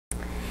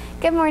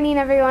Good morning,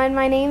 everyone.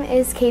 My name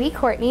is Katie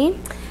Courtney.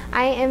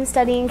 I am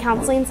studying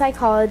counseling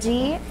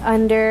psychology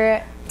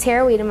under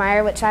Tara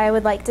Wiedemeyer, which I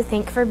would like to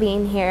thank for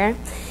being here.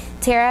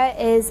 Tara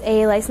is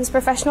a licensed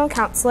professional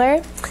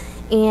counselor,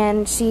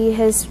 and she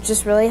has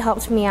just really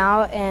helped me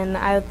out, and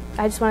I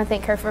just want to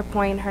thank her for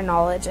pouring her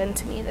knowledge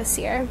into me this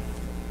year.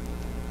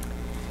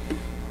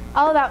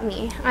 All about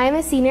me. I am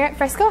a senior at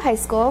Frisco High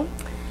School.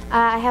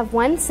 I have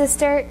one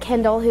sister,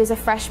 Kendall, who's a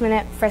freshman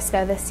at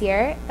Frisco this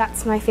year.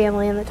 That's my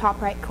family in the top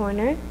right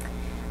corner.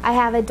 I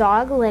have a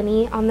dog,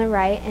 Lenny, on the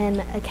right,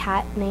 and a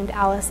cat named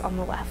Alice on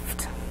the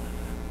left.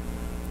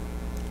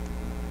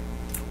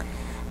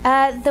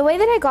 The way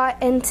that I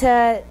got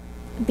into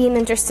being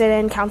interested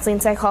in counseling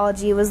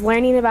psychology was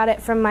learning about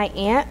it from my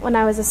aunt when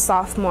I was a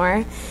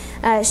sophomore.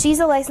 She's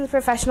a licensed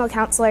professional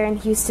counselor in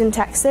Houston,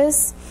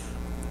 Texas,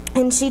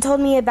 and she told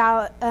me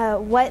about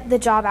what the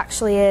job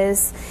actually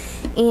is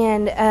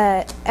and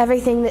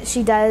everything that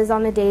she does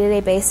on a day-to-day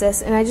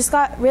basis, and I just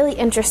got really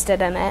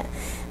interested in it.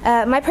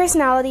 My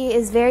personality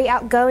is very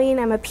outgoing.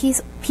 I'm a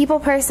people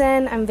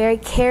person. I'm very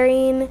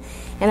caring,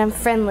 and I'm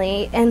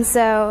friendly. And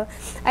so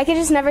I could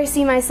just never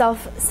see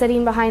myself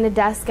sitting behind a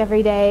desk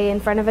every day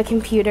in front of a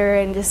computer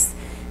and just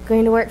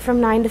going to work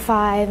from 9 to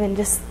 5 and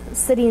just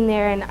sitting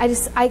there. And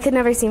I could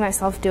never see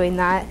myself doing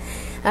that.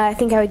 I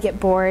think I would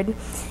get bored.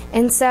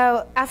 And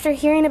so after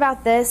hearing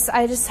about this,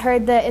 I just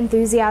heard the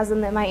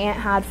enthusiasm that my aunt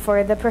had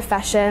for the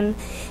profession,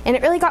 and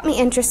it really got me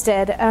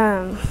interested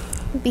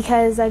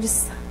because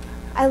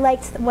I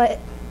liked what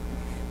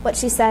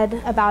she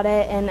said about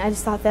it, and I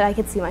just thought that I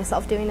could see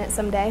myself doing it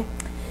someday.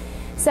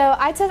 So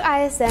I took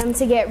ISM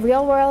to get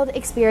real-world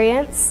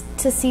experience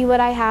to see what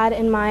I had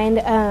in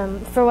mind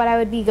for what I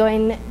would be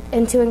going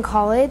into in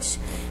college,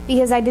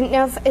 because I didn't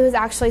know if it was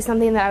actually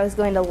something that I was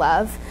going to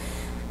love.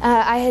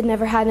 I had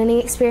never had any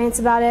experience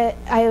about it.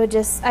 I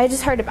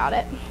just heard about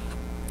it.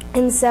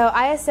 And so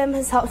ISM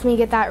has helped me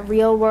get that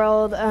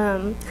real-world,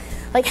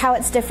 like how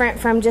it's different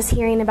from just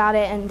hearing about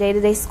it in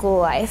day-to-day school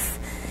life.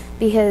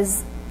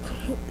 Because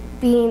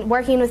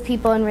working with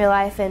people in real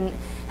life and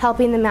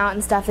helping them out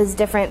and stuff is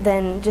different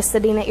than just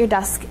sitting at your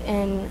desk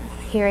and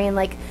hearing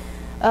like,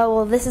 oh,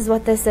 well, this is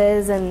what this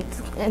is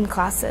in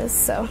classes.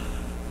 So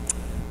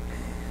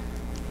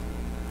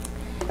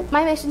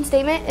my mission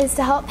statement is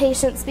to help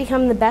patients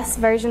become the best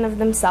version of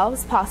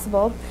themselves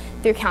possible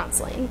through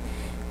counseling.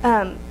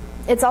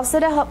 It's also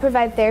to help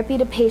provide therapy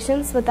to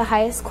patients with the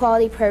highest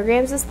quality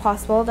programs as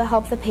possible to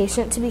help the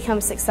patient to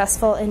become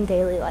successful in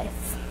daily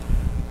life.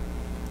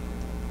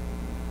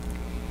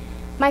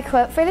 My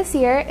quote for this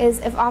year is,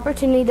 "If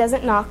opportunity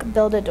doesn't knock,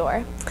 build a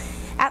door."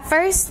 At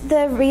first,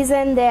 the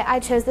reason that I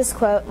chose this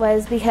quote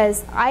was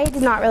because I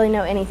did not really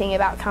know anything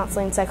about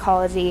counseling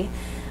psychology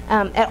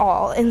at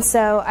all. And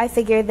so I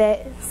figured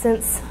that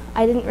since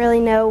I didn't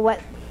really know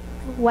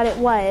what it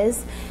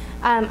was,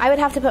 I would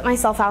have to put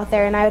myself out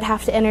there, and I would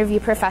have to interview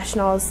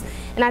professionals,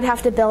 and I'd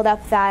have to build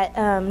up that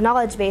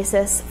knowledge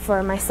basis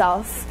for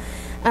myself.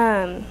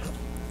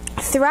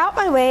 Throughout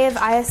my way of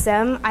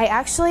ISM, I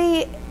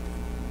actually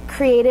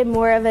created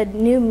more of a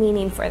new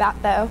meaning for that,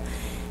 though,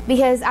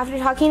 because after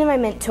talking to my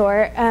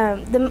mentor,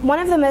 one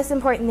of the most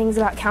important things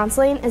about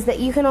counseling is that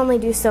you can only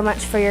do so much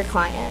for your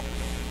client.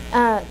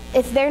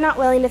 If they're not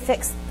willing to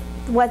fix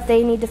what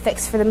they need to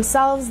fix for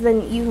themselves,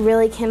 then you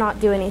really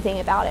cannot do anything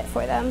about it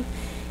for them.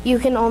 You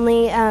can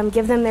only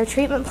give them their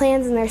treatment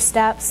plans and their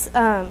steps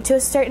to a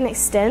certain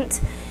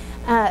extent,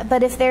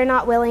 but if they're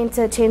not willing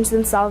to change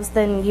themselves,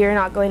 then you're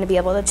not going to be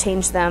able to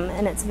change them,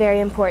 and it's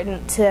very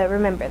important to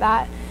remember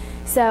that.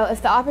 So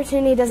if the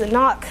opportunity doesn't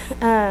knock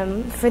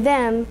for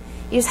them,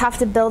 you just have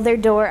to build their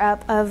door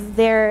up of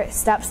their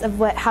steps of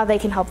how they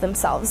can help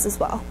themselves as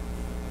well.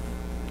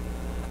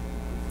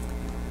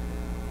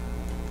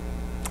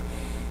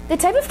 The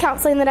type of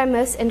counseling that I'm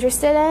most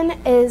interested in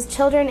is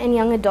children and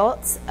young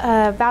adults,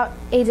 about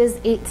ages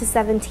 8 to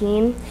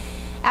 17.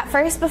 At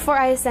first, before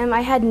ISM,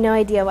 I had no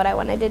idea what I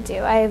wanted to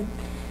do. I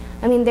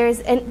mean,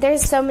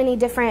 there's so many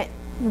different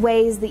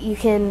ways that you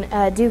can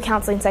do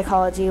counseling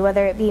psychology,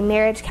 whether it be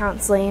marriage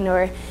counseling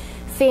or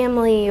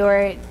family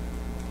or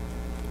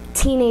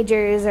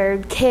teenagers or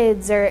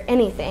kids or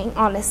anything,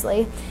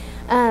 honestly.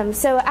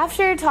 So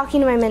after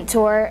talking to my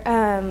mentor,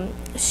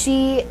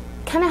 she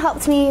kind of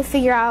helped me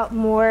figure out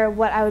more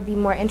what I would be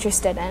more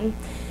interested in.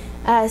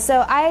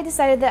 So I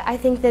decided that I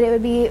think that it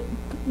would be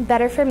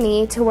better for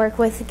me to work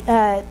with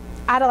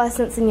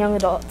adolescents and young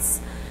adults.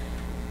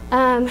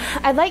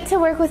 I'd like to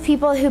work with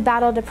people who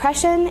battle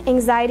depression,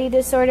 anxiety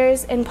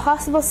disorders, and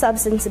possible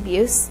substance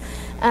abuse.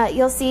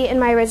 You'll see in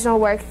my original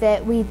work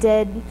that we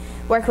did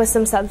work with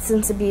some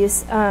substance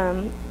abuse.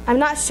 I'm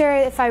not sure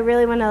if I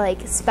really want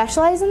to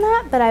specialize in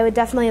that, but I would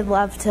definitely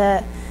love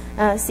to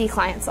see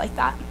clients like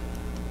that.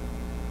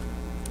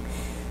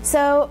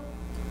 So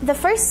the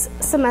first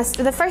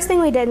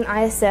thing we did in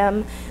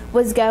ISM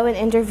was go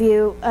and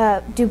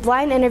do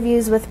blind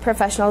interviews with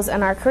professionals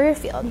in our career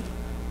field.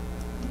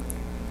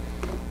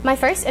 My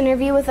first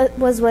interview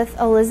was with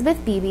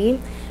Elizabeth Beebe.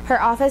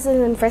 Her office is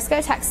in Frisco,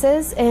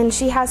 Texas, and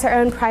she has her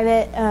own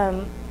private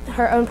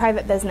her own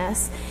private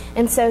business.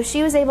 And so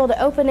she was able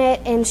to open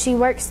it, and she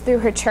works through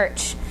her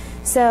church.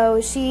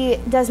 So she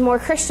does more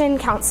Christian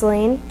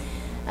counseling.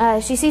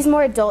 She sees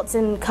more adults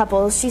and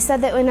couples. She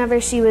said that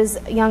whenever she was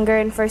younger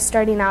and first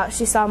starting out,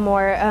 she saw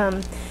more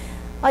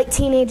like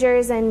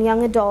teenagers and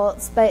young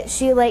adults, but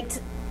she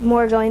liked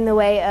more going the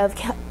way of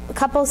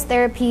couples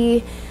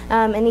therapy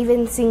and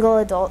even single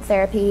adult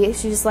therapy.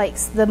 She just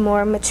likes the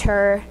more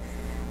mature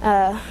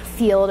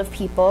field of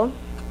people,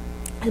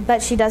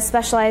 but she does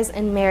specialize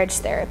in marriage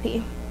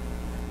therapy.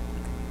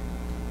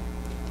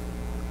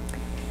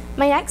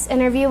 My next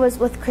interview was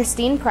with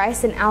Christine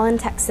Price in Allen,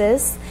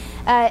 Texas.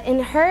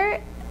 And her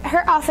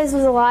office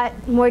was a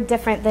lot more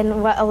different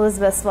than what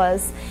Elizabeth's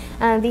was,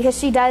 because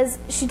she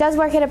does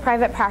work at a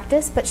private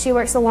practice, but she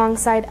works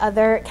alongside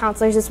other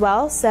counselors as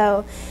well,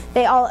 so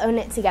they all own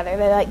it together.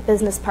 They're like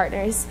business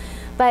partners.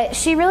 But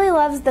she really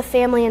loves the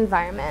family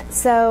environment.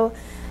 So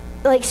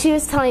like she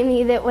was telling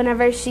me that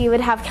whenever she would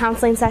have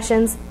counseling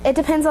sessions, it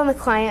depends on the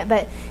client,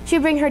 but she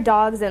would bring her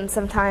dogs in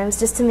sometimes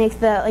just to make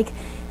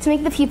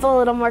the people a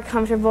little more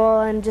comfortable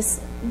and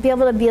just be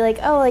able to be like,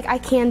 oh, like I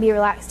can be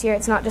relaxed here.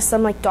 It's not just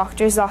some like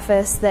doctor's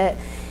office that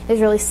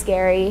is really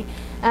scary.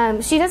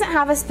 She doesn't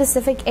have a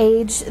specific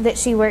age that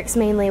she works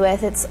mainly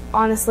with. It's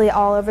honestly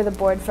all over the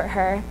board for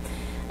her.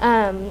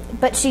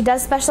 But she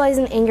does specialize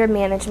in anger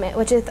management,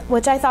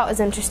 which I thought was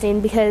interesting,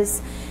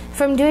 because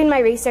from doing my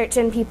research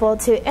and people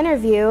to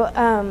interview,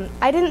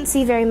 I didn't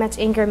see very much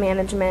anger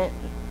management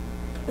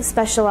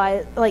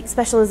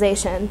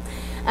specialization.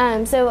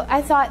 So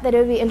I thought that it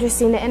would be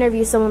interesting to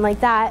interview someone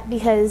like that,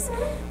 because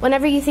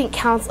whenever you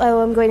think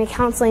I'm going to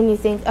counseling, you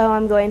think, oh,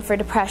 I'm going for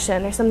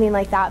depression or something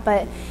like that.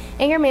 But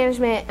anger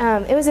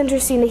management, it was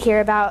interesting to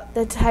hear about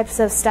the types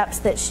of steps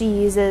that she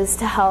uses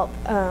to help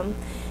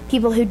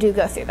people who do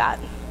go through that.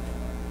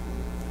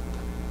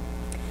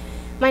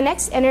 My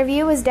next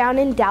interview was down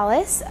in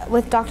Dallas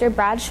with Dr.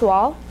 Brad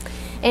Schwall,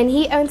 and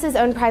he owns his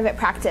own private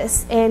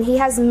practice, and he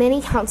has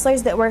many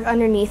counselors that work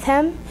underneath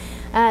him.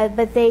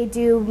 But they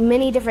do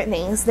many different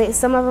things.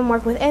 Some of them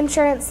work with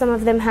insurance, some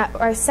of them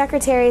are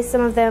secretaries,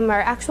 some of them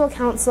are actual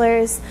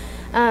counselors.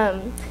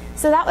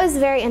 So that was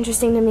very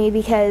interesting to me,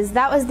 because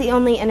that was the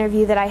only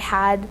interview that I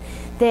had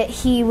that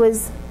he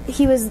was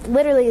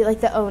literally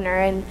like the owner,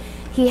 and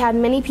he had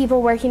many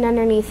people working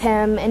underneath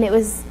him, and it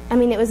was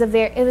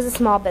a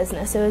small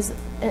business. It was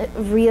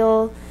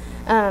real,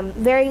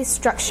 very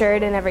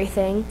structured and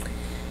everything.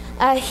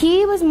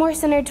 He was more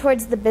centered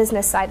towards the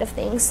business side of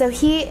things, so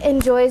he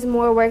enjoys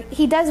more work.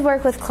 He does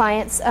work with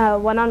clients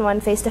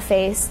one-on-one,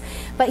 face-to-face,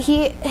 but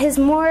his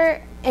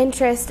more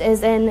interest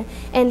is in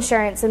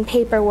insurance and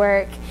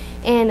paperwork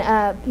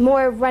and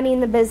more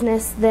running the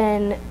business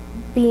than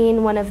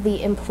being one of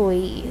the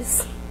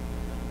employees.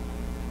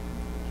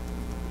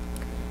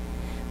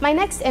 My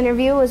next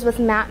interview was with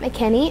Matt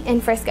McKinney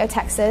in Frisco,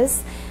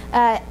 Texas.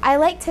 I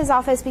liked his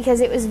office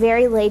because it was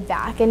very laid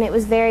back, and it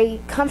was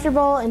very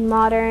comfortable and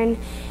modern,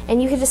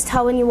 and you could just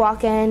tell when you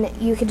walk in,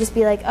 you could just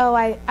be like, oh,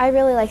 I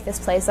really like this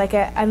place, like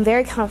I'm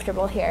very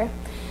comfortable here.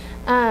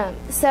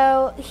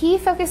 So he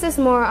focuses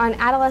more on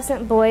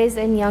adolescent boys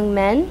and young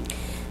men,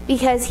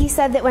 because he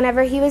said that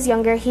whenever he was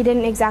younger, he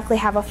didn't exactly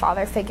have a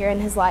father figure in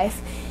his life,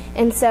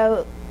 and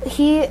so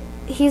he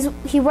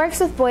works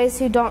with boys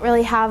who don't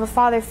really have a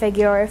father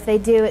figure, or if they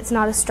do, it's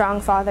not a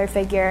strong father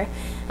figure.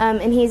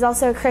 And he's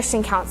also a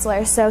Christian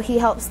counselor, so he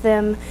helps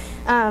them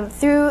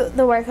through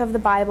the work of the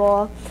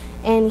Bible,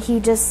 and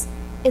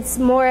it's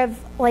more of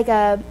like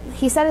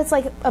he said it's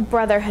like a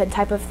brotherhood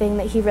type of thing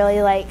that he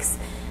really likes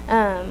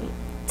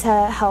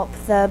to help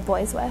the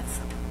boys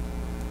with.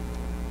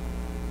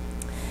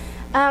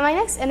 My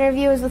next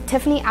interview was with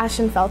Tiffany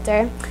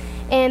Ashenfelter,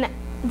 and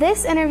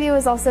this interview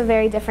was also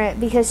very different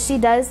because she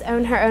does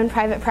own her own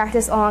private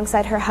practice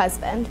alongside her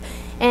husband,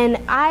 and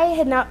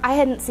I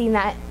hadn't seen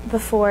that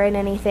before in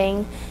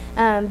anything,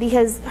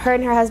 because her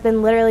and her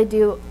husband literally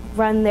do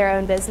run their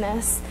own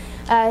business.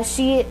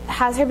 She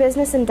has her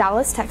business in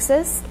Dallas,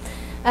 Texas,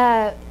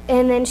 and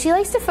then she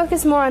likes to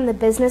focus more on the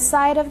business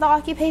side of the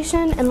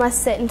occupation and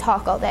less sit and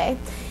talk all day.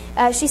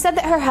 She said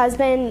that her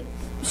husband,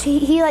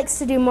 he likes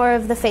to do more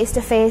of the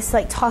face-to-face,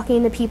 like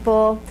talking to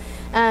people.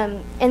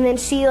 And then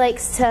she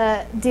likes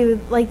to do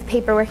like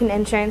paperwork and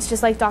insurance,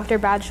 just like Dr.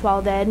 Brad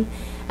Schwall did.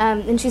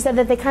 And she said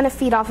that they kind of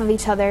feed off of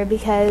each other,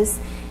 because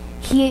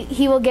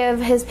he will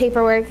give his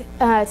paperwork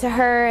to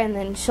her, and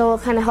then she'll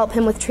kind of help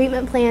him with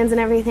treatment plans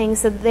and everything.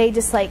 So they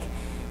just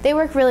they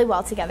work really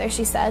well together,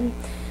 she said.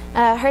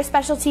 Her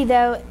specialty,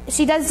 though,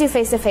 she does do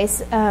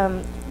face-to-face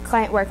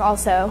client work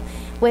also,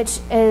 which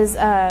is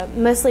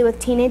mostly with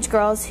teenage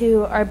girls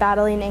who are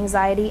battling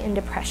anxiety and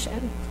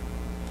depression.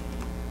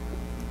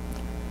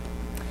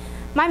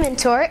 My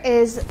mentor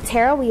is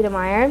Tara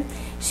Wiedemeyer.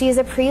 She is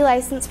a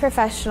pre-licensed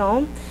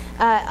professional,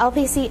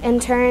 LPC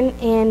intern,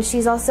 and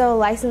she's also a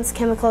licensed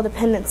chemical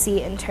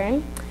dependency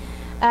intern.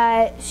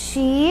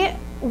 She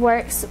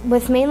works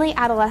with mainly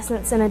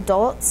adolescents and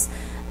adults.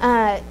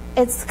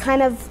 It's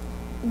kind of,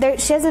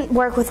 she doesn't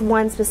work with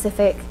one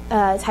specific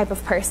type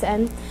of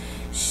person.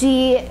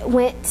 She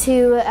went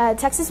to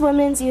Texas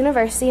Women's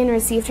University and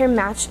received her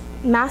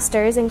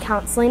master's in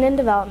counseling and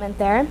development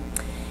there.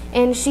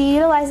 And she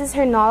utilizes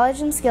her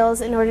knowledge and skills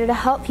in order to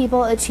help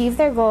people achieve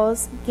their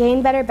goals,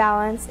 gain better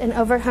balance, and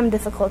overcome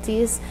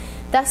difficulties,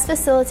 thus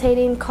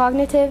facilitating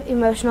cognitive,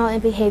 emotional,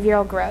 and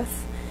behavioral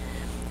growth.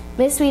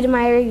 Ms.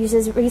 Wiedemeyer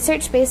uses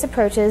research-based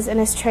approaches and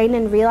is trained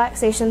in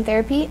relaxation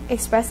therapy,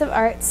 expressive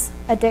arts,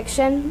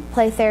 addiction,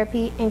 play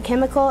therapy, and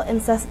chemical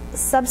and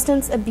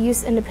substance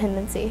abuse and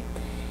dependency.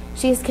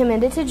 She is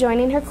committed to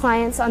joining her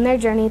clients on their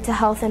journey to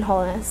health and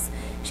wholeness.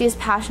 She is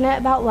passionate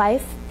about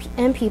life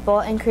and people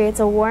and creates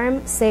a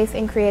warm, safe,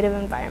 and creative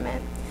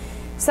environment.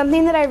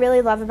 Something that I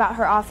really love about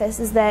her office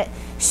is that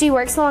she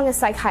works along a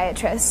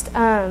psychiatrist.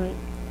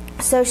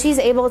 So she's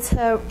able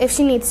to, if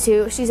she needs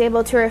to, she's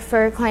able to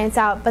refer clients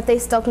out, but they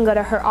still can go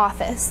to her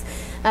office.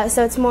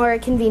 So it's more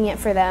convenient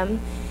for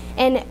them.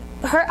 And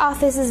her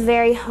office is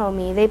very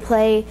homey. They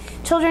play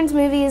children's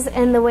movies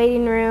in the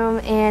waiting room,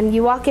 and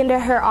you walk into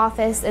her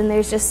office and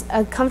there's just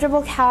a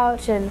comfortable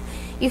couch, and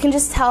you can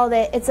just tell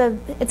that it's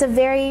a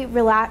very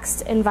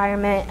relaxed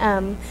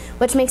environment,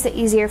 which makes it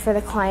easier for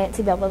the client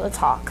to be able to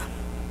talk.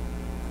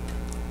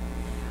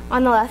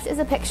 On the left is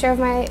a picture of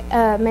my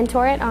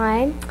mentor and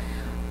I,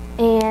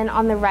 and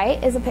on the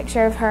right is a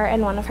picture of her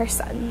and one of her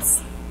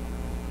sons.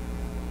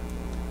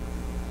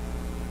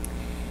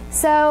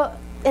 So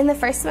in the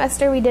first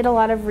semester we did a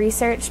lot of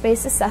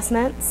research-based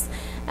assessments.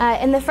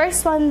 And the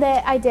first one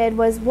that I did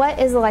was, what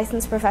is a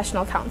licensed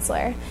professional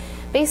counselor?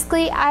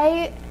 Basically,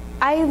 I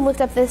looked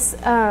up this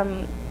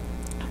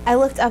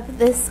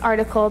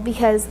article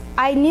because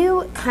I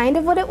knew kind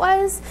of what it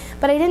was,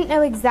 but I didn't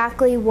know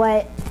exactly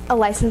what a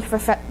licensed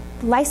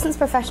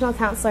professional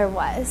counselor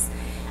was.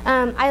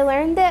 I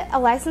learned that a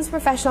licensed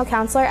professional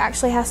counselor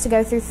actually has to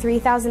go through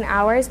 3,000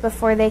 hours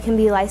before they can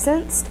be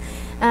licensed,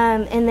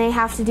 and they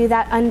have to do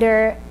that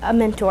under a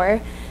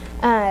mentor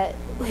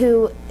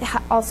who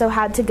also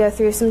had to go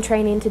through some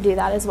training to do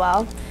that as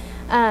well.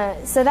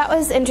 So that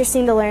was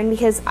interesting to learn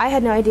because I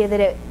had no idea that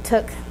it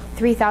took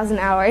 3,000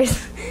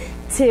 hours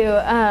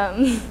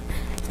to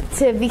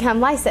become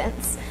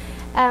licensed.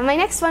 My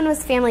next one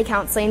was family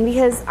counseling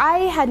because I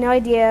had no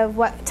idea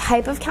what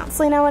type of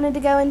counseling I wanted to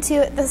go into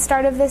at the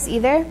start of this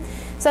either.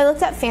 So I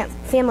looked up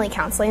family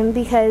counseling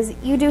because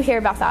you do hear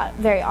about that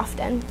very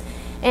often.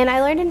 And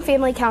I learned in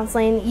family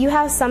counseling, you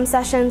have some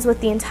sessions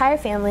with the entire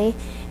family,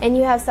 and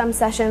you have some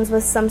sessions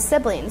with some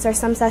siblings, or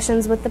some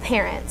sessions with the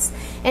parents.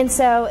 And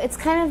so it's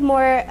kind of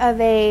more of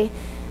a,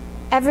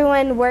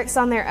 everyone works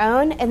on their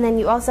own, and then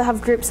you also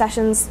have group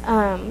sessions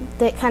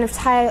that kind of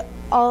tie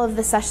all of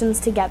the sessions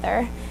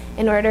together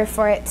in order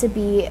for it to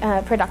be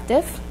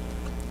productive.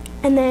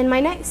 And then my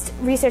next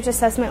research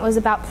assessment was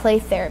about play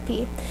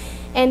therapy.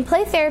 And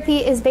play therapy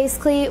is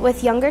basically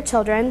with younger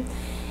children,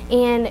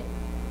 and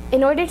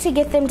in order to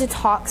get them to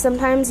talk,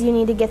 sometimes you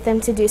need to get them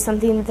to do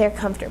something that they're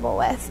comfortable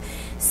with.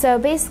 So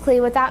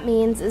basically what that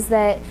means is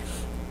that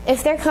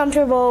if they're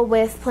comfortable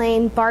with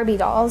playing Barbie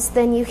dolls,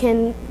 then you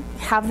can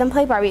have them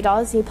play Barbie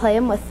dolls, you play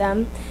them with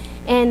them,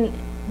 and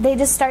they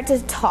just start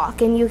to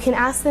talk, and you can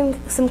ask them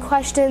some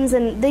questions,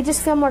 and they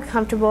just feel more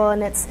comfortable,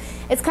 and it's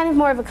kind of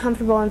more of a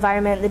comfortable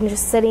environment than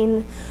just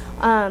sitting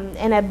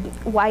in a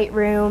white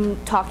room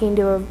talking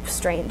to a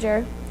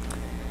stranger.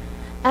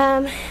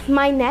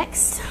 My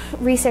next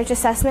research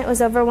assessment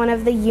was over one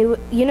of the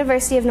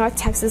University of North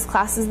Texas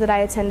classes that I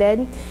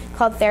attended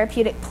called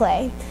Therapeutic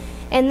Play.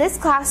 And this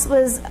class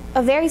was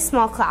a very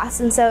small class,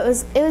 and so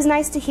it was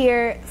nice to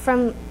hear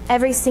from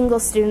every single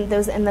student that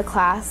was in the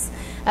class,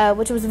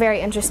 which was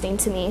very interesting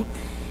to me.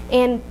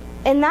 And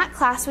in that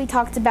class we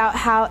talked about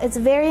how it's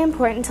very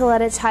important to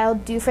let a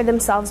child do for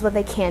themselves what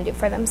they can do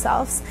for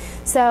themselves.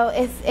 So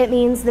if it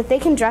means that they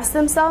can dress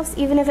themselves,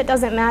 even if it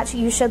doesn't match,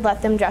 you should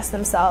let them dress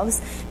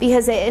themselves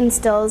because it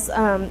instills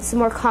some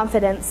more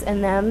confidence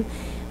in them,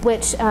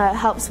 which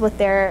helps with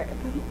their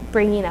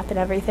bringing up and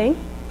everything.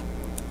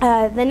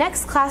 The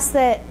next class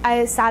that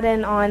I sat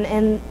in on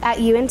at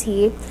UNT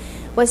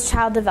was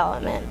child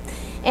development.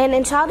 And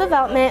in child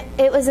development,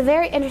 it was a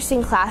very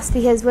interesting class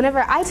because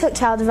whenever I took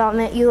child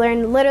development, you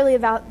learn literally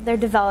about their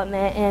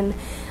development.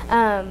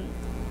 And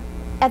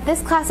at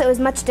this class, it was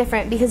much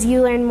different because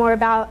you learn more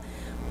about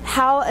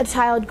how a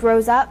child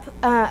grows up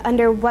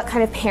under what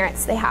kind of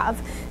parents they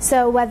have.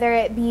 So whether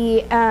it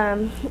be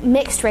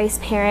mixed race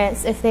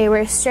parents, if they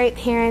were straight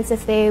parents,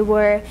 if they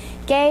were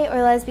gay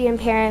or lesbian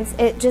parents,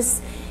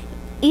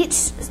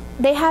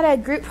 they had a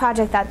group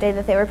project that day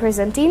that they were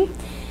presenting,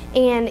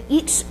 and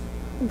each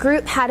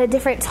group had a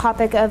different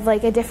topic of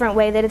like a different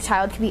way that a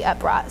child could be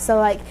upbrought. So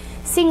like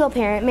single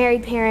parent,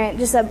 married parent,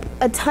 just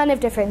a ton of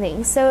different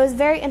things. So it was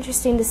very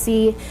interesting to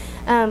see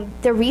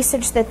the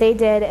research that they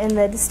did and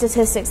the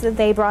statistics that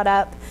they brought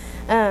up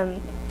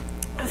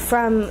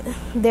from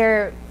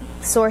their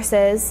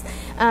sources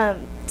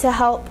to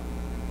help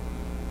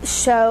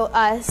show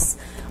us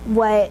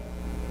what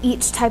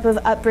each type of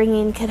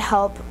upbringing could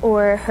help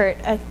or hurt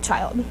a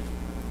child.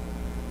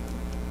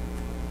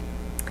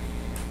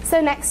 So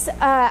next,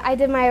 I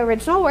did my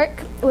original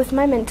work with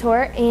my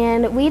mentor,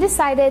 and we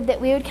decided that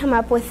we would come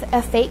up with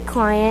a fake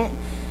client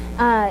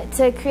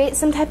to create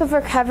some type of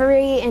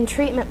recovery and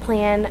treatment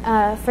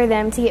plan for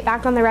them to get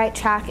back on the right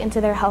track into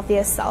their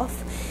healthiest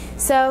self.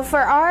 So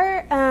for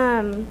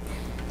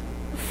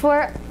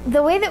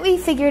the way that we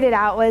figured it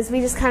out was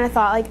we just kind of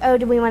thought, like, oh,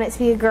 do we want it to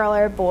be a girl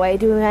or a boy?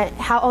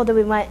 How old do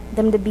we want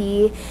them to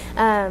be?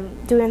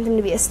 Do we want them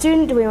to be a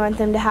student? Do we want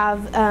them to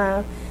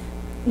have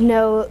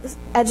no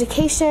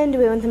education? Do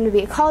we want them to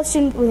be a college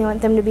student? Do we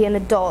want them to be an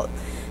adult?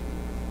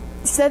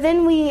 So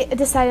then we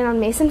decided on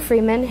Mason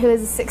Freeman, who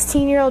is a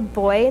 16-year-old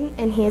boy,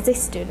 and he is a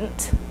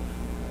student.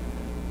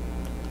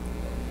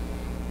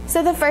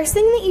 So the first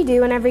thing that you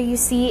do whenever you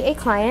see a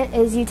client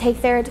is you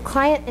take their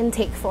client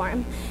intake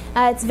form.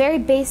 It's very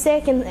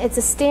basic, and it's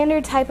a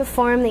standard type of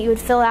form that you would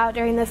fill out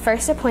during the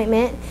first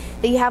appointment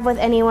that you have with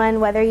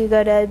anyone, whether you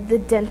go to the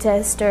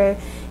dentist or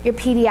your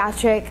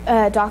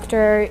pediatric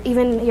doctor or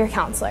even your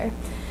counselor.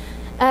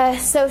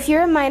 So if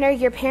you're a minor,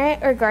 your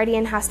parent or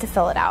guardian has to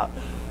fill it out.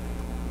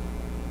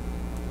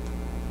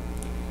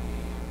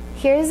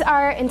 Here's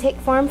our intake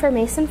form for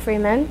Mason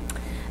Freeman.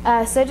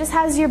 So it just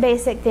has your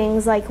basic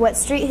things like what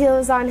street he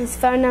lives on, his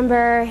phone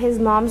number, his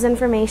mom's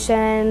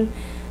information,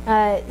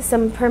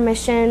 some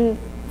permission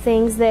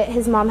things that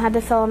his mom had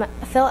to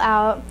fill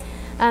out.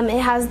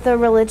 It has the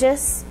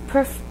religious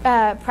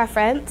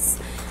preference.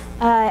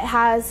 It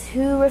has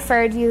who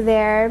referred you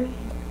there,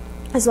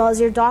 as well as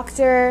your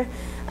doctor,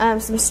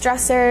 some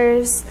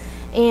stressors,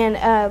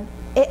 and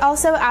it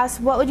also asks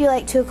what would you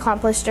like to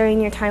accomplish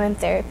during your time in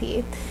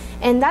therapy.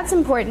 And that's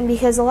important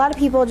because a lot of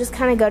people just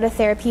kind of go to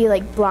therapy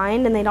like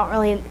blind, and they don't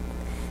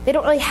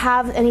really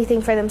have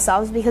anything for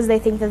themselves because they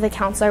think that the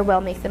counselor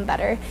will make them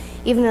better,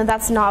 even though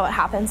that's not what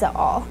happens at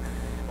all.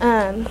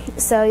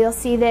 So you'll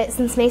see that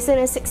since Mason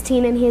is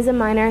 16 and he is a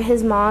minor,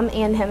 his mom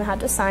and him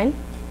had to sign.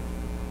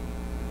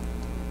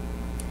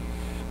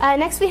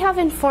 Next we have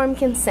informed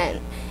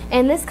consent,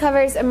 and this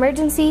covers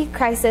emergency,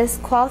 crisis,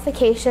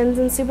 qualifications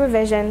and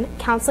supervision,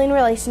 counseling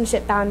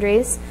relationship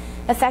boundaries,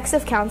 effects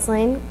of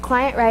counseling,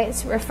 client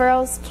rights,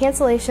 referrals,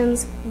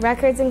 cancellations,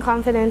 records and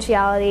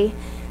confidentiality,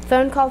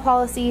 phone call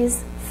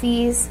policies,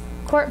 fees,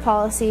 court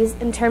policies,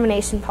 and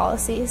termination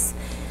policies.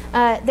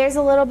 There's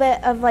a little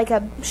bit of like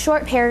a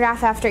short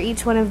paragraph after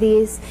each one of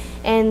these,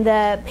 and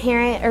the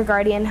parent or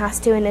guardian has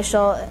to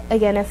initial,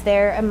 again, if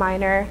they're a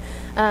minor,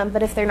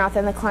 but if they're not,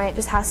 then the client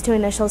just has to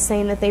initial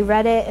saying that they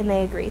read it and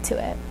they agree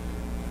to it.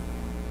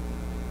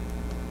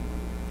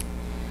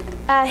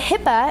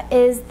 HIPAA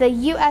is the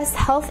U.S.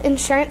 Health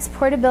Insurance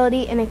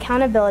Portability and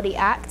Accountability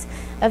Act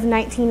of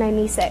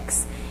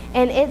 1996.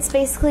 And it's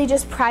basically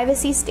just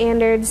privacy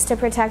standards to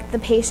protect the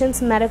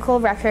patient's medical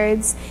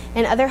records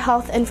and other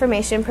health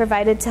information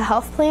provided to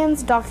health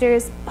plans,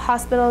 doctors,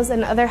 hospitals,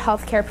 and other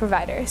healthcare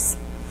providers.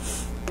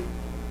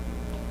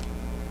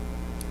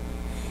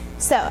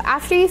 So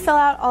after you fill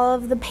out all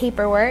of the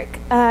paperwork,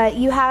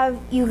 you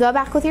go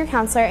back with your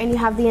counselor and you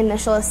have the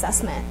initial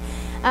assessment.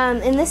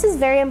 And this is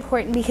very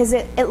important because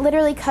it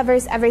literally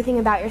covers everything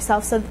about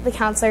yourself, so that the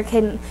counselor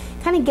can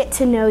kind of get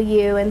to know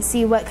you and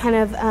see what kind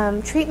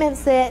of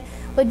treatments that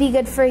would be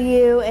good for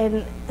you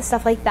and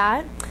stuff like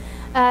that.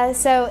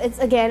 So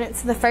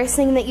it's the first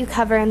thing that you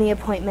cover in the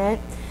appointment.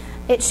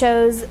 It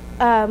shows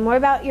more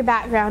about your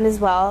background as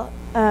well,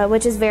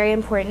 which is very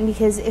important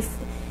because if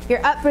your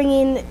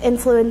upbringing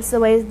influenced the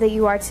ways that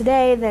you are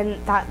today,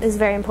 then that is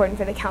very important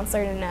for the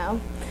counselor to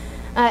know.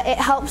 It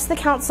helps the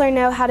counselor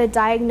know how to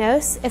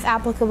diagnose, if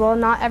applicable.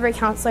 Not every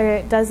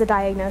counselor does a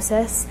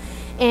diagnosis,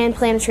 and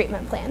plan a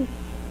treatment plan.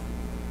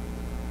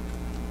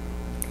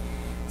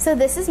 So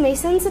this is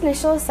Mason's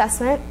initial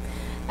assessment.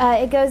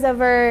 It goes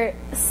over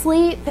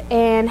sleep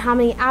and how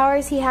many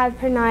hours he had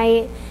per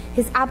night,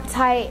 his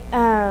appetite,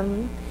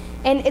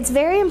 and it's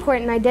very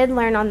important, I did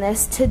learn on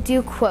this, to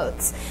do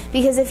quotes,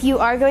 because if you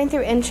are going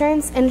through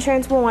insurance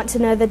will want to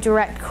know the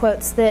direct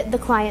quotes that the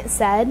client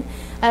said,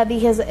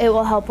 because it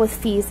will help with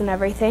fees and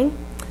everything.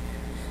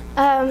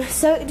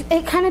 So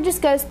it kind of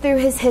just goes through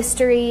his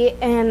history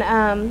and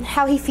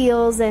how he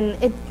feels, and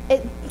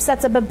it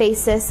sets up a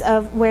basis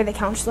of where the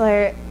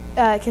counselor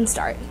can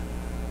start.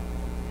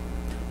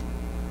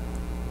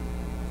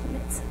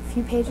 It's a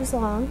few pages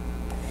long.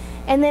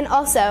 And then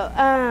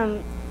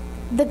also,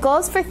 the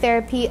goals for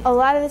therapy, a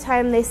lot of the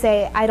time they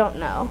say, I don't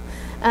know,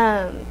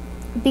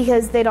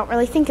 because they don't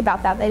really think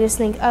about that. They just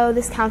think, oh,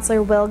 this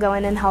counselor will go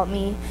in and help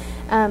me.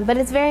 But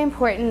it's very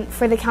important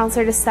for the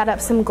counselor to set up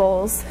some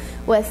goals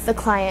with the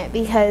client,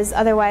 because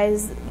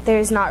otherwise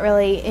there's not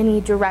really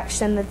any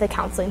direction that the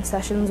counseling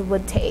sessions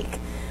would take.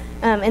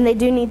 And they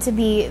do need to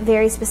be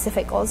very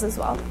specific goals as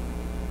well.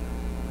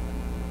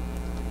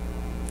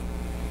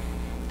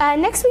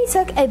 Next we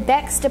took a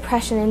Beck's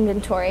Depression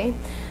Inventory.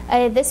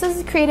 This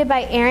was created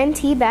by Aaron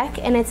T. Beck,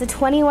 and it's a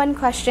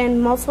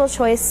 21-question,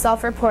 multiple-choice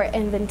self-report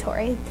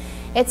inventory.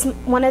 It's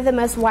one of the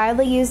most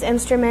widely used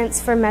instruments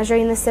for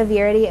measuring the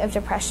severity of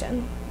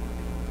depression.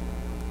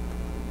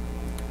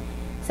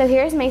 So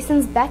here's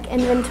Mason's Beck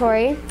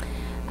inventory,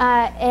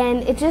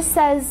 and it just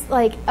says,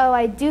 like, oh,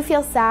 I do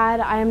feel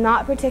sad, I am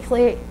not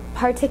particularly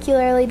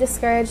particularly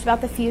discouraged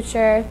about the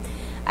future.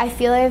 I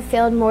feel I have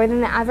failed more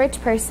than the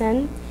average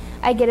person.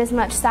 I get as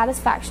much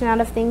satisfaction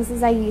out of things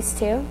as I used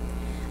to.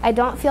 I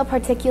don't feel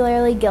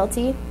particularly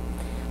guilty.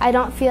 I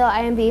don't feel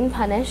I am being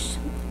punished.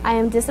 I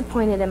am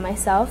disappointed in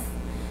myself.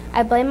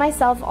 I blame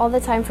myself all the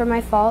time for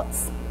my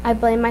faults. I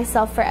blame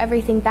myself for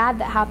everything bad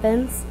that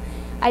happens.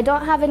 I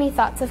don't have any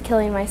thoughts of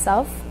killing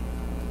myself.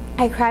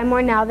 I cry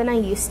more now than I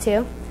used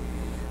to.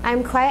 I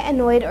am quite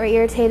annoyed or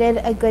irritated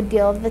a good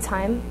deal of the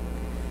time.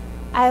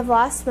 I have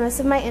lost most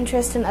of my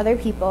interest in other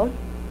people.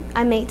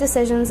 I make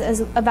decisions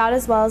about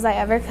as well as I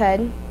ever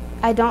could.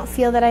 I don't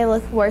feel that I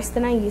look worse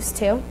than I used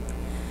to.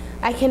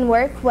 I can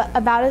work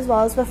about as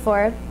well as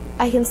before.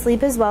 I can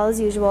sleep as well as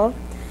usual.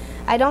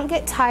 I don't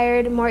get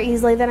tired more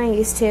easily than I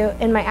used to,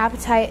 and my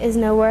appetite is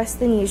no worse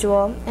than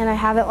usual, and I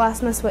haven't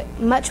lost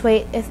much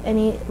weight, if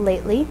any,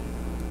 lately.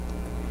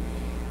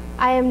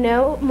 I am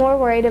no more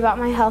worried about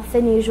my health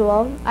than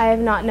usual. I have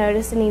not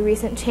noticed any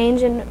recent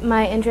change in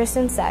my interest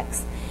in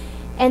sex.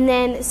 And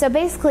then, so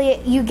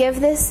basically, you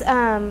give this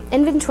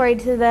inventory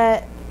to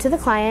the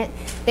client,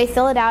 they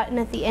fill it out, and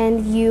at the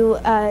end, you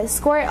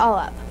score it all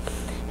up.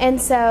 And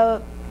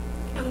so,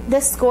 the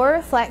score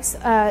reflects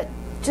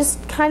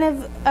just kind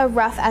of a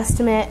rough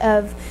estimate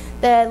of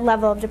the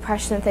level of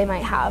depression that they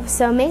might have.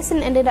 So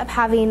Mason ended up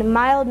having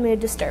mild mood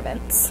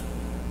disturbance.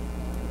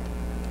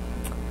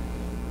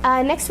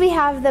 Next we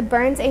have the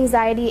Burns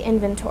Anxiety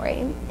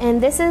Inventory, and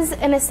this is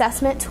an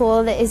assessment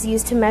tool that is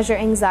used to measure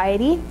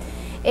anxiety.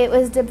 It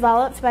was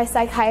developed by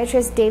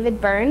psychiatrist David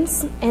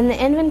Burns, and the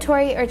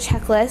inventory or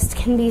checklist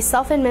can be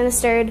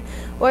self-administered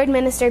or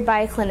administered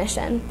by a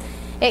clinician.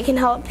 It can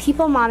help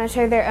people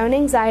monitor their own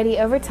anxiety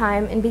over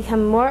time and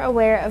become more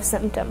aware of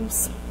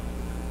symptoms.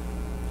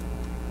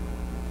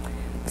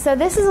 So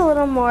this is a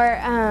little more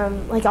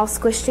like all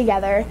squished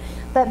together,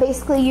 but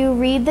basically you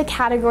read the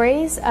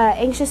categories,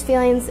 anxious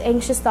feelings,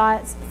 anxious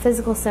thoughts,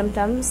 physical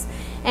symptoms,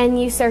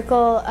 and you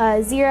circle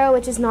 0,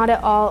 which is not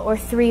at all, or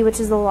 3, which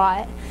is a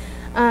lot.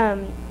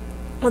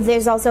 Well,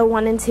 there's also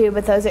 1 and 2,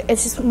 but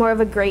it's just more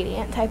of a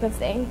gradient type of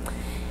thing.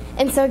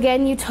 And so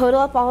again, you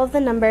total up all of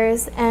the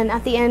numbers, and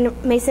at the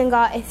end, Mason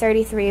got a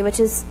 33, which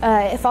is,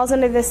 it falls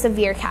under the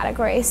severe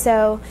category.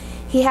 So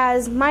he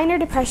has minor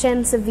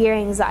depression, severe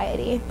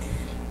anxiety.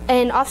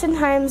 And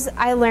oftentimes,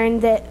 I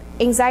learned that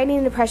anxiety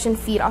and depression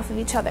feed off of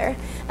each other.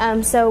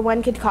 So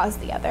one could cause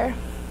the other.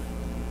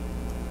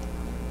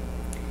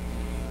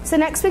 So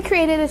next, we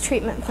created a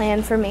treatment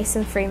plan for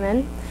Mason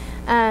Freeman.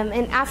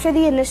 And after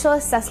the initial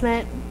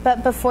assessment,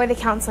 but before the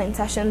counseling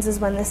sessions is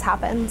when this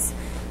happens.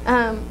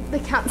 The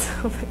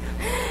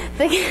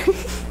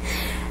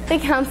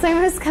counselor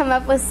must come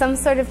up with some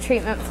sort of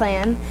treatment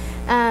plan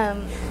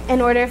in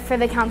order for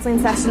the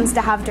counseling sessions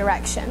to have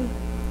direction.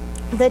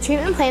 The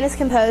treatment plan is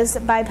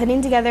composed by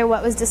putting together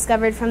what was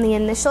discovered from the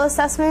initial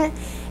assessment,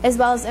 as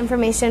well as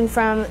information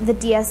from the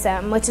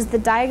DSM, which is the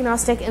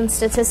Diagnostic and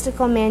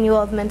Statistical Manual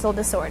of Mental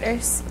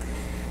Disorders.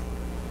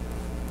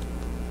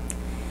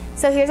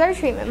 So here's our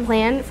treatment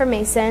plan for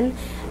Mason.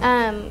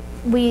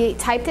 We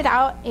typed it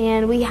out,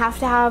 and we have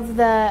to have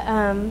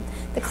the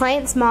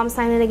client's mom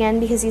sign it again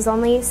because he's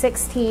only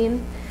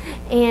 16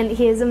 and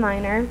he is a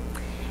minor.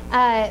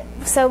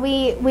 So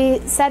we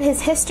said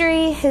his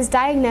history, his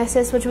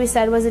diagnosis, which we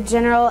said was a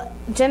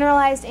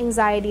generalized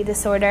anxiety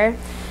disorder.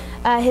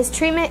 His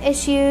treatment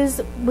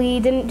issues, we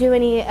didn't do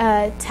any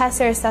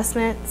tests or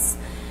assessments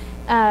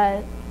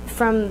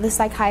from the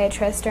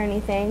psychiatrist or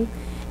anything.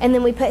 And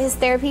then we put his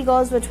therapy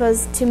goals, which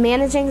was to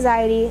manage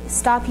anxiety,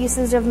 stop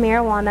usage of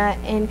marijuana,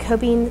 and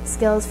coping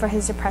skills for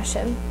his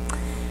depression.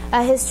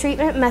 His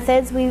treatment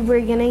methods, we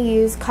were going to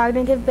use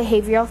cognitive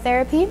behavioral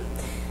therapy,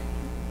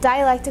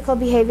 dialectical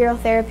behavioral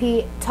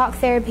therapy, talk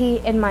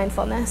therapy, and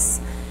mindfulness.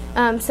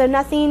 So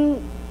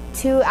nothing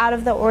too out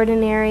of the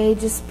ordinary,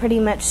 just pretty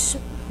much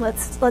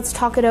let's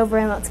talk it over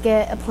and let's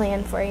get a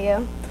plan for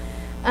you.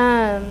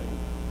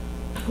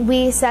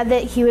 We said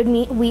that he would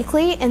meet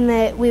weekly and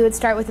that we would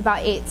start with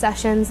about 8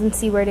 sessions and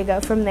see where to go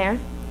from there.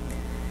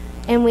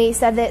 And we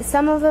said that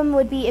some of them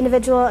would be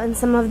individual and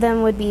some of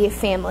them would be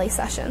family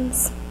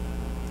sessions.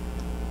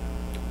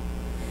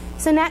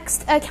 So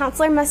next, a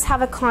counselor must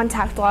have a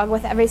contact log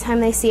with every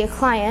time they see a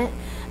client.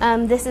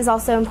 This is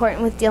also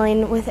important with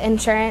dealing with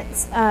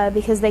insurance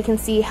because they can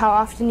see how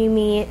often you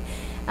meet,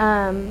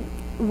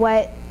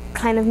 what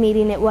kind of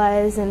meeting it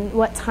was, and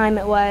what time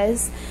it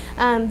was.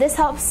 This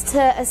helps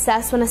to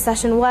assess when a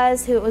session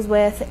was, who it was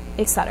with,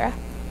 etc.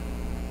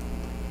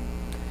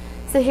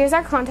 So here's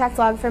our contact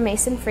log for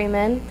Mason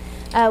Freeman.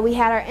 We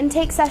had our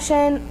intake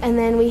session, and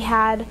then we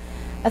had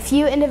a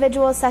few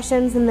individual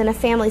sessions and then a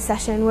family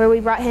session where we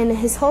brought in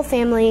his whole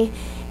family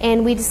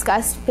and we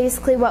discussed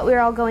basically what we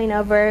were all going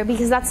over,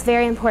 because that's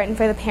very important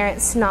for the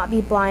parents to not be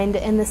blind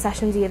in the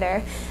sessions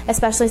either,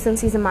 especially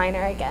since he's a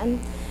minor again.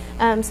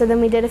 So then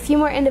we did a few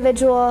more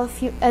individual,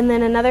 and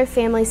then another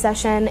family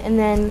session, and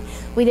then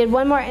we did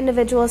one more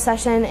individual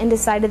session and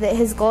decided that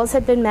his goals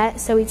had been met,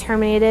 so we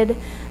terminated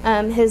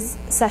his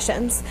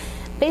sessions.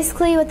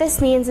 Basically what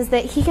this means is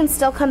that he can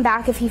still come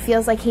back if he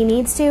feels like he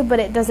needs to, but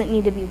it doesn't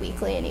need to be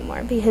weekly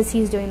anymore because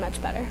he's doing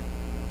much better.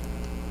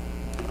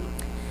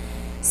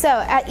 So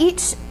at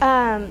each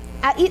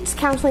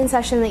counseling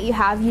session that you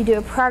have, you do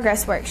a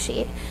progress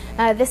worksheet.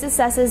 This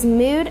assesses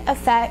mood,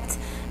 affect,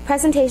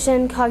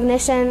 presentation,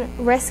 cognition,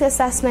 risk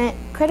assessment,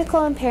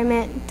 critical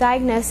impairment,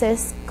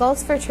 diagnosis,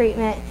 goals for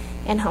treatment,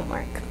 and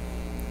homework.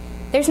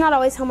 There's not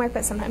always homework,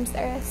 but sometimes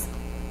there is.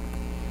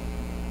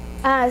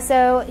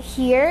 So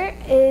here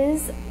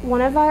is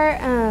one of our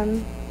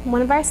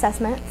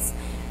assessments,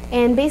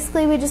 and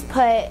basically we just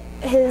put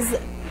his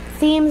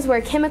themes were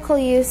chemical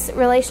use,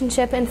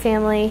 relationship and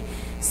family,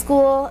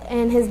 school,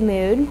 and his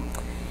mood.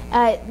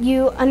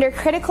 Under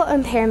critical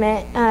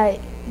impairment,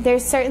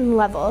 there's certain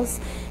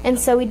levels, and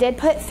so we did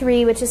put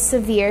 3, which is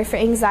severe for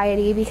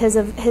anxiety because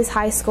of his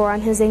high score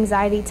on his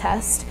anxiety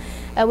test.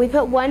 We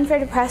put 1 for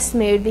depressed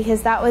mood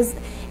because it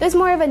was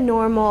more of a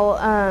normal,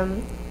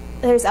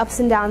 there's ups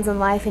and downs in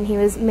life, and he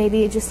was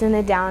maybe just in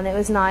a down. It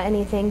was not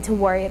anything to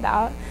worry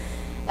about.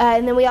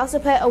 And then we also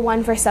put a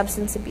 1 for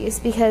substance abuse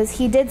because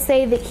he did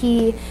say that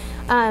he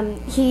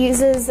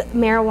uses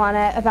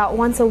marijuana about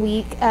once a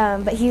week,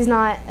 but he's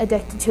not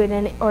addicted to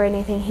it or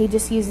anything. He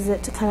just uses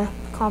it to kind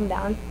of calm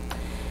down.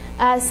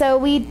 So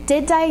we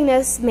did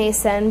diagnose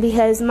Mason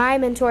because my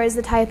mentor is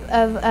the type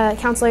of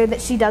counselor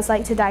that she does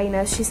like to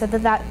diagnose. She said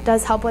that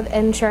does help with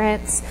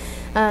insurance.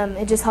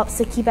 It just helps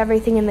to keep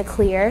everything in the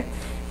clear.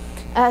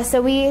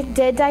 So we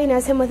did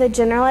diagnose him with a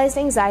generalized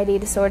anxiety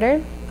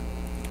disorder,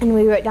 and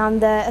we wrote down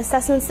the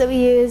assessments that we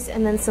used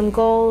and then some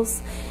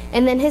goals.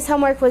 And then his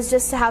homework was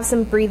just to have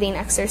some breathing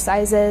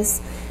exercises,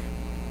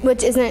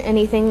 which isn't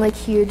anything like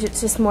huge.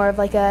 It's just more of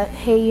like a,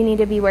 hey, you need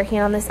to be working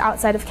on this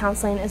outside of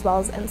counseling as well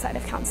as inside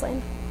of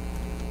counseling.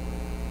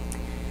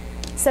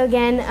 So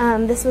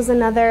again, this was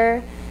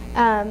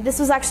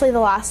actually the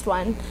last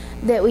one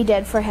that we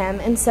did for him.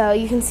 And so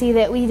you can see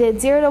that we did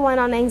 0 to 1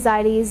 on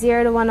anxiety,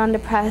 0 to 1 on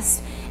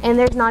depressed, and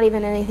there's not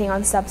even anything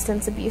on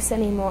substance abuse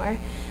anymore.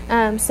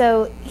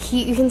 So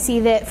you can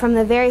see that from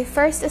the very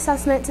first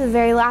assessment to the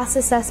very last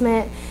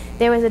assessment,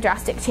 there was a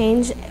drastic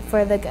change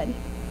for the good.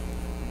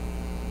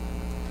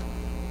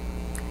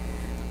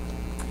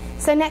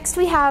 So next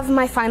we have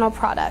my final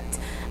product.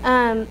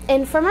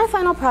 And for my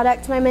final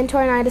product, my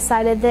mentor and I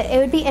decided that it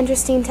would be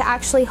interesting to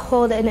actually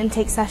hold an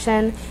intake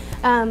session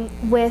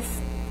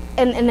with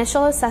an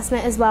initial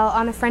assessment as well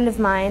on a friend of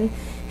mine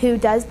who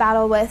does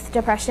battle with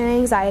depression and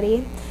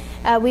anxiety.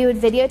 We would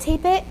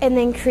videotape it and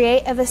then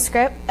create a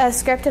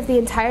script of the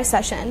entire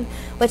session,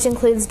 which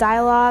includes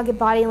dialogue,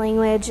 body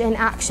language, and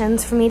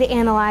actions for me to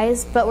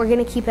analyze, but we're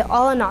going to keep it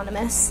all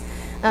anonymous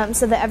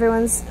so that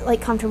everyone's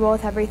like comfortable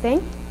with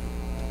everything.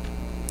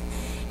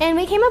 And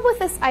we came up with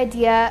this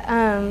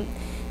idea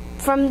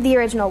from the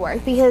original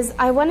work because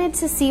I wanted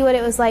to see what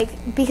it was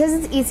like, because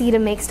it's easy to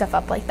make stuff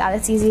up like that.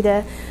 It's easy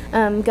to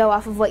go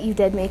off of what you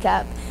did make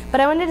up.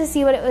 But I wanted to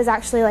see what it was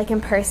actually like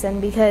in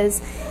person,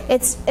 because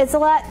it's a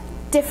lot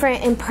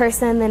different in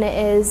person than it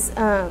is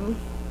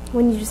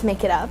when you just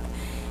make it up.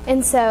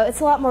 And so it's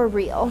a lot more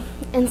real.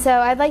 And so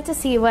I'd like to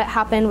see what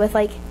happened with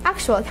like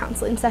actual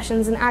counseling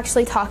sessions and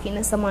actually talking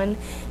to someone,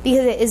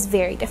 because it is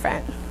very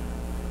different.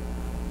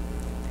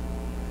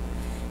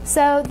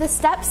 So the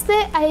steps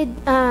that I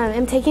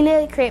am taking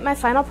to create my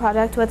final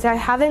product, which I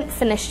haven't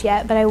finished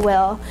yet, but I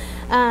will,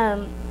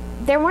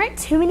 there weren't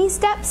too many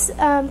steps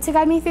to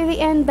guide me through the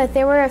end, but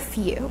there were a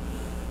few.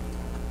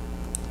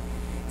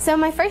 So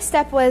my first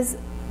step was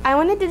I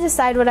wanted to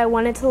decide what I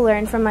wanted to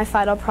learn from my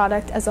final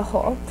product as a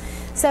whole.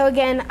 So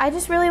again, I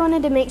just really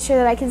wanted to make sure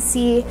that I could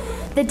see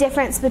the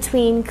difference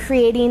between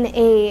creating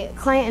a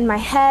client in my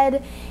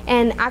head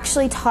and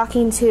actually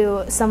talking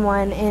to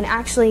someone and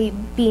actually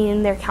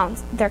being their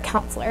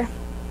counselor.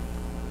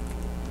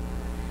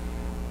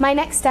 My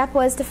next step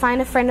was to find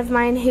a friend of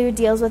mine who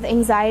deals with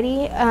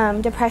anxiety,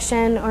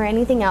 depression, or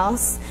anything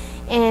else,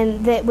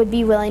 and that would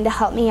be willing to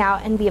help me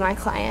out and be my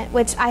client,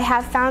 which I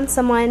have found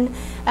someone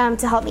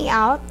to help me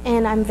out,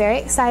 and I'm very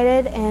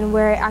excited, and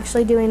we're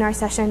actually doing our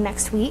session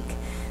next week.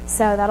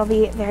 So that'll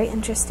be very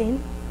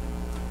interesting.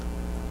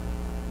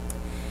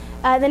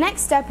 The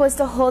next step was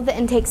to hold the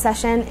intake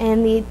session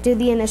and do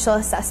the initial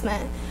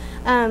assessment.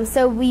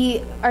 So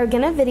we are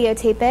going to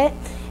videotape it,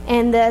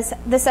 and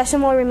the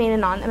session will remain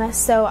anonymous.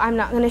 So I'm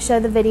not going to show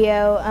the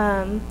video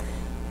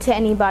to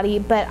anybody,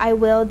 but I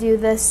will do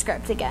the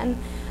script again.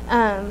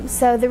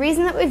 So the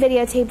reason that we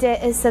videotaped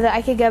it is so that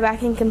I could go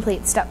back and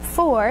complete step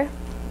 4.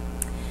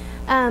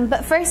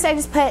 But first I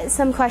just put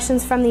some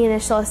questions from the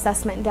initial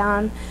assessment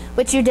down,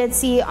 which you did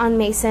see on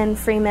Mason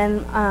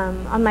Freeman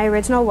on my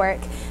original work,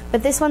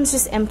 but this one's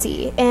just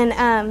empty.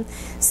 And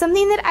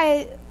something that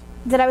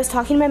I was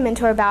talking to my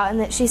mentor about and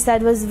that she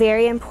said was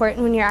very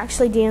important when you're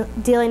actually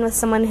dealing with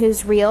someone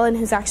who's real and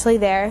who's actually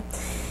there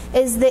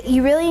is that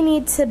you really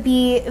need to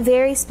be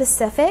very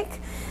specific,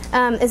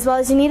 as well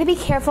as you need to be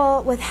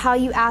careful with how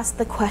you ask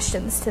the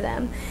questions to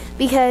them.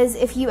 Because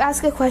if you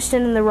ask a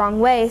question in the wrong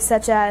way,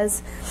 such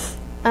as,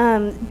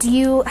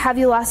 have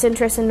you lost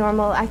interest in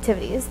normal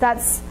activities?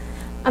 That's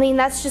I mean,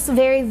 that's just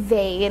very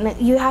vague, and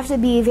you have to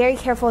be very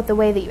careful with the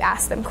way that you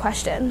ask them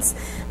questions.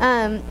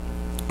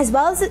 As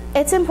well as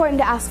it's important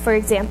to ask for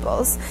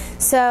examples.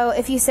 So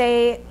if you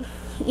say,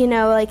 you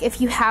know, like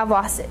if you have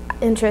lost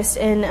interest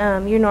in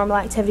your normal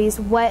activities,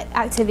 what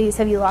activities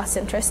have you lost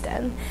interest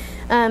in?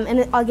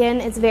 And again,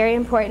 it's very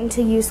important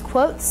to use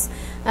quotes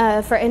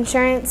for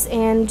insurance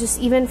and just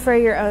even for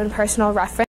your own personal reference.